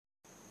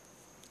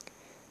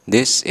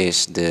This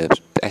is the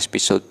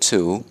episode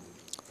 2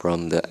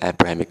 from the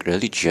Abrahamic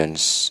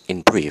religions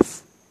in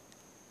brief.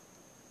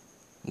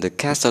 The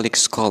Catholic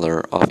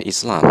scholar of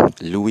Islam,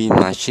 Louis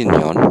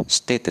Massignon,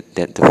 stated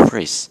that the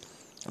phrase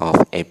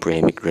of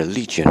Abrahamic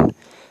religion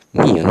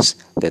means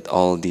that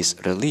all these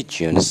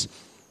religions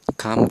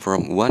come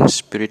from one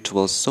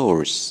spiritual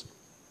source.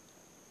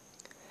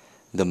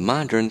 The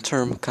modern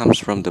term comes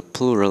from the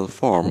plural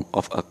form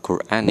of a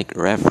Quranic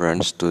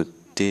reference to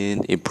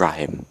Din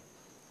Ibrahim,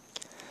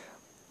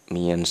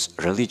 means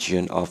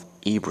religion of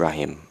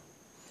Ibrahim,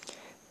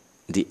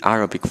 the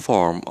Arabic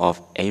form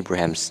of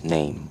Abraham's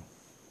name.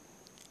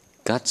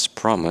 God's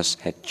promise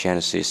at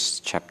Genesis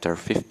chapter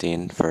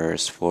 15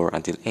 verse 4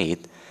 until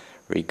 8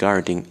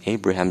 regarding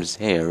Abraham's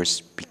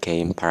heirs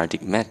became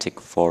paradigmatic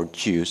for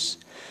Jews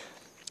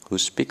who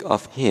speak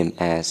of him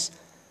as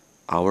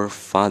our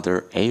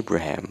father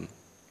Abraham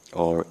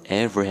or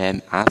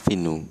Abraham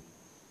Avinu.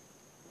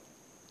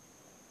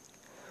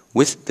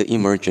 With the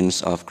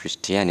emergence of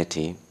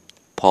Christianity,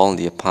 Paul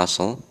the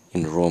Apostle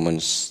in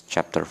Romans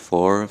chapter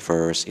 4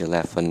 verse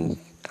 11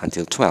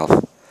 until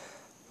 12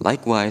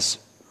 likewise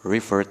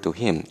referred to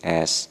him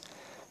as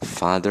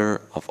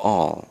Father of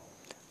all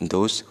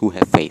those who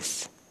have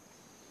faith,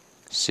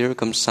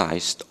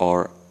 circumcised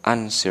or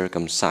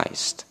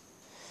uncircumcised.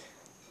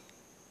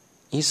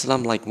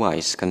 Islam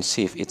likewise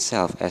conceived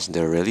itself as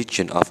the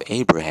religion of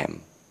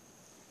Abraham.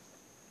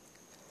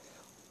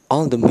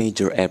 All the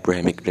major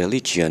Abrahamic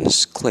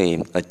religions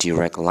claim a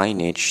direct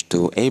lineage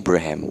to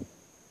Abraham.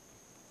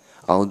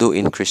 Although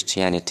in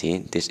Christianity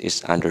this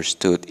is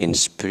understood in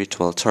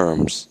spiritual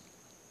terms.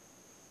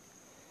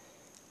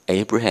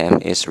 Abraham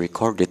is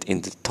recorded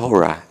in the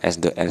Torah as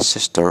the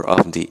ancestor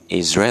of the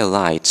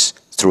Israelites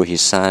through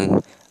his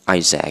son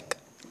Isaac,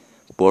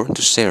 born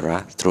to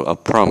Sarah through a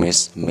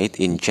promise made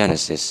in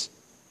Genesis.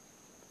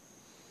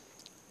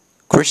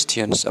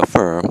 Christians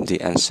affirm the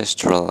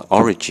ancestral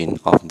origin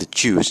of the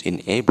Jews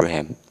in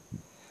Abraham,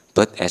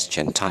 but as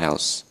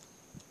Gentiles.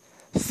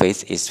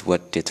 Faith is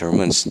what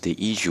determines the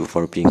issue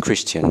for being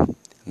Christian,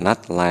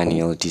 not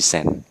lineal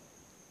descent.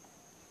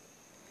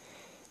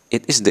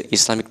 It is the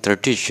Islamic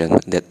tradition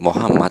that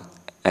Muhammad,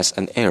 as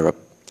an Arab,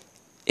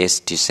 is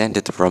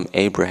descended from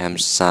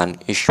Abraham's son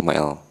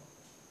Ishmael.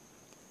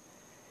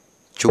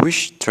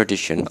 Jewish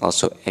tradition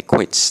also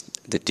equates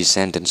the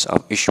descendants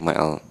of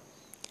Ishmael,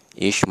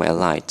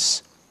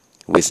 Ishmaelites,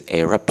 with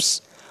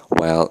Arabs,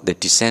 while the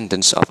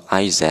descendants of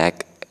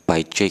Isaac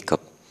by Jacob,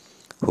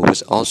 who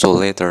was also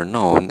later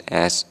known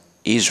as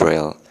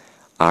Israel,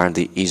 are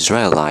the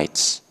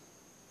Israelites.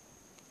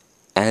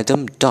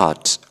 Adam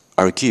Dodd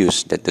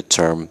argues that the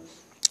term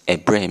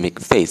Abrahamic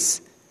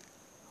faith,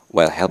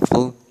 while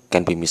helpful,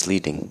 can be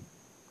misleading,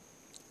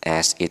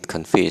 as it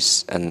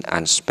conveys an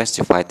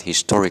unspecified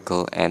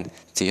historical and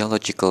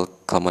theological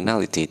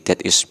commonality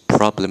that is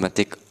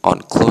problematic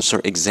on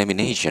closer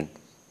examination.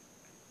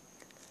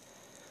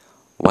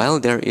 While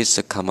there is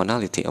a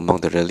commonality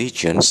among the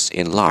religions,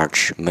 in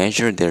large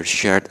measure their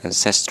shared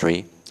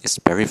ancestry is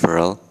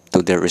peripheral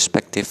to their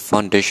respective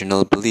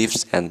foundational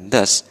beliefs and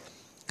thus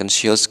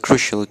conceals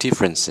crucial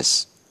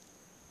differences.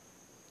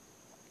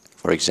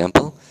 For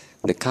example,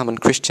 the common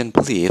Christian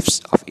beliefs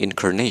of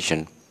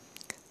incarnation,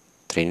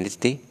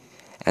 Trinity,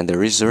 and the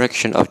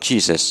resurrection of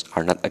Jesus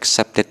are not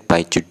accepted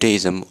by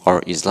Judaism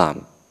or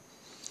Islam.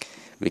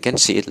 We can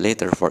see it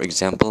later, for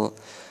example,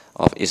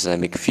 of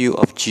Islamic view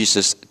of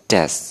Jesus'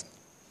 death.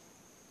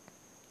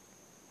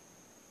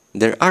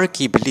 There are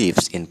key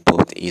beliefs in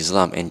both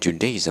Islam and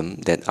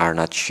Judaism that are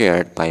not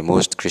shared by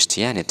most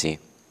Christianity,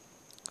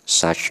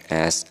 such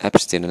as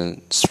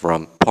abstinence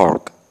from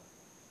pork,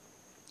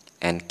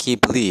 and key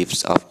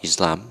beliefs of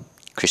Islam,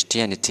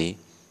 Christianity,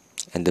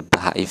 and the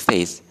Baha'i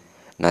faith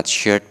not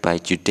shared by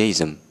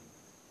Judaism,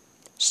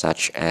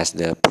 such as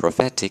the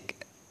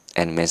prophetic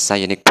and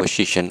messianic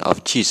position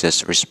of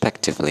Jesus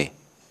respectively.